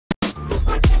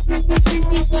So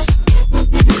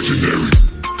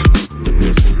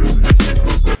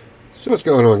what's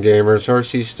going on, gamers?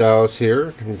 Rc Stylez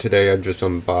here, and today I've just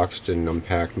unboxed and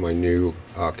unpacked my new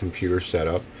computer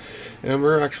setup, and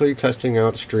we're actually testing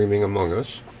out streaming Among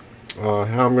Us.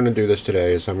 How I'm going to do this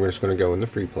today is I'm just going to go in the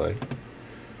free play.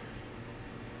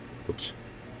 Oops.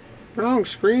 Wrong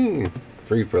screen.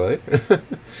 Free play.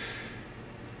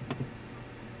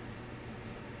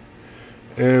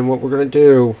 And what we're going to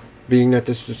do, being that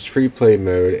this is free play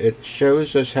mode, it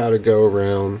shows us how to go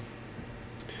around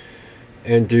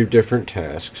and do different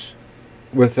tasks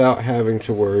without having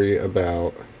to worry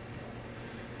about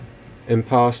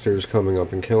imposters coming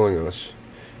up and killing us.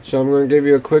 So I'm going to give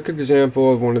you a quick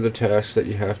example of one of the tasks that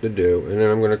you have to do, and then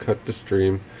I'm going to cut the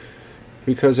stream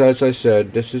because, as I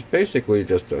said, this is basically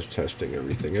just us testing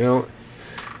everything out.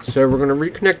 So we're going to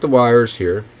reconnect the wires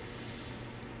here,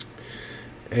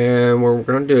 and what we're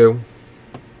going to do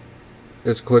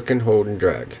is click and hold and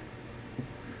drag.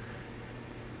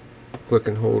 Click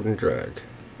and hold and drag.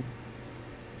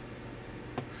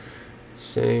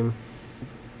 Same.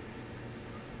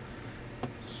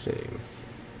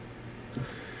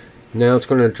 Now it's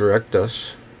going to direct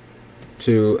us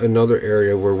to another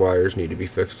area where wires need to be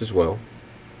fixed as well.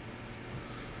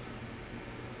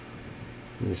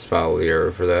 Just follow the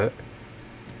arrow for that.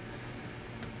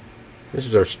 This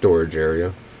is our storage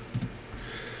area.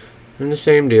 And the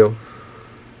same deal.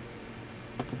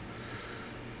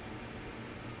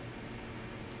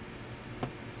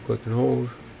 Click and hold.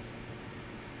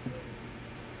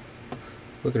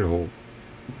 Click and hold.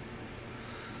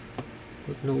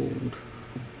 Click and hold.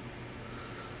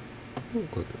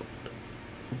 Click and hold.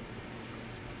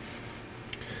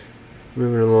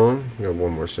 Moving along, we got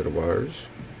one more set of wires.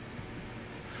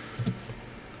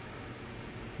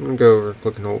 I'm gonna go over,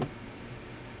 click and hold.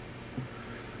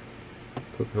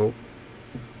 Click and hold.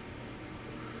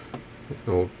 Click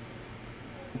and hold.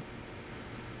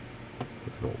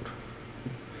 Click and hold.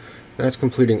 That's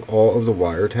completing all of the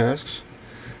wire tasks.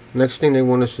 Next thing they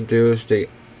want us to do is they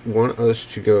want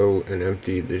us to go and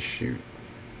empty this chute.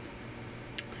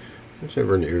 It's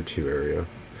over in the O2 area.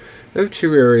 The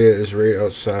O2 area is right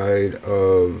outside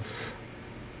of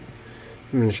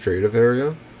administrative area.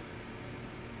 I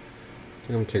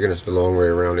think I'm taking us the long way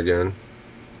around again.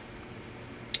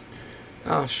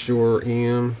 I sure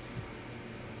am.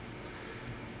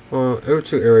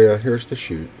 O2 area, here's the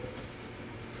chute.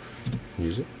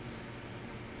 Use it.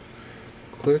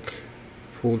 Click,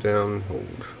 pull down,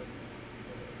 hold.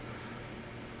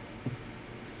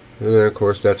 And then of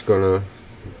course that's going to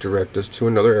direct us to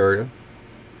another area.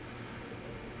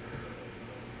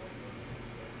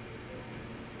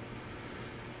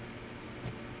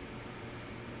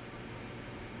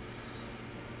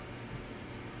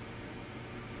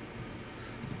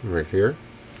 Right here.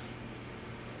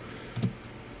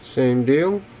 Same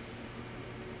deal.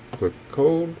 Click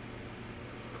hold,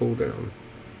 pull down.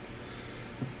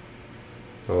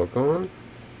 All gone.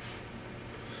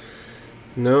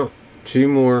 Now, two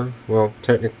more, well,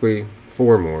 technically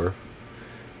four more.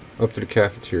 Up to the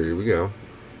cafeteria we go.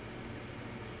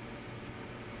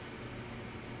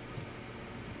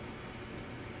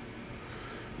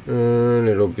 And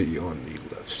it'll be on the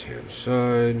left hand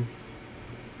side.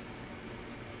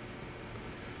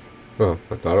 Well,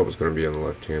 I thought it was going to be on the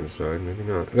left hand side, maybe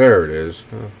not. There it is.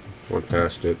 Oh, went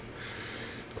past it.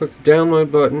 Click the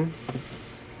download button.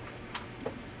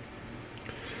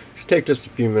 Should take just a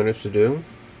few minutes to do.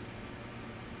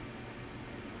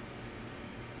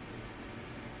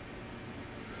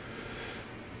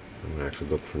 I'm going to actually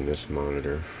look from this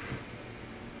monitor.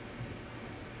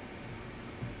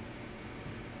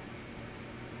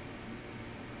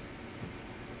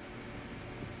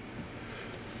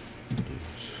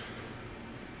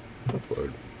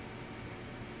 Upload.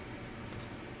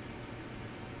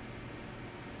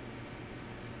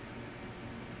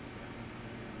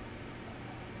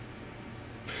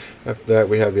 After that,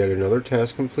 we have yet another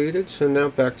task completed. So now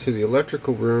back to the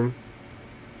electrical room.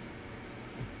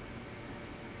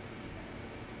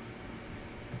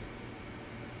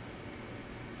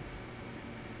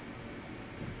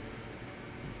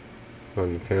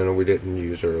 On the panel we didn't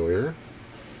use earlier.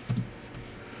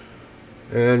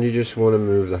 And you just want to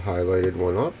move the highlighted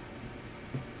one up.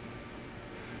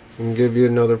 And give you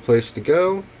another place to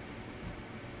go.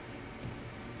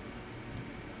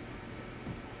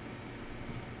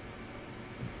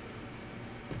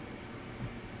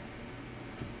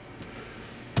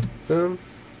 Boom.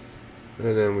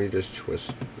 And then we just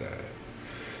twist that.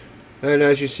 And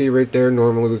as you see right there,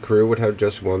 normally the crew would have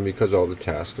just one because all the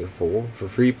tasks are full. For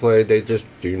free play, they just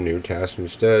do new tasks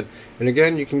instead. And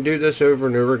again, you can do this over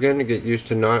and over again to get used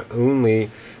to not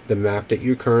only the map that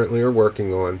you currently are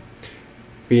working on,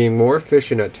 being more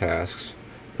efficient at tasks,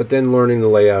 but then learning the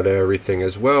layout of everything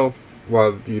as well,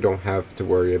 while you don't have to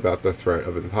worry about the threat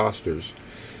of imposters.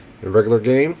 In a regular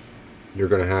game, you're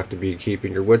going to have to be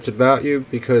keeping your wits about you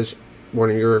because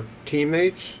one of your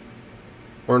teammates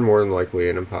or more than likely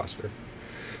an imposter.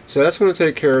 So that's going to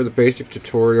take care of the basic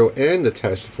tutorial and the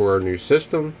test for our new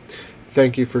system.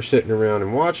 Thank you for sitting around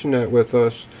and watching that with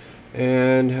us.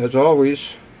 And as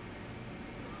always,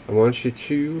 I want you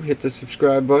to hit the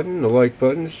subscribe button, the like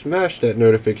button, smash that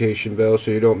notification bell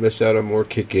so you don't miss out on more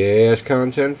kick-ass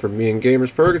content from me and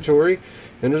Gamers Purgatory.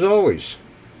 And as always,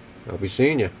 I'll be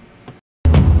seeing you.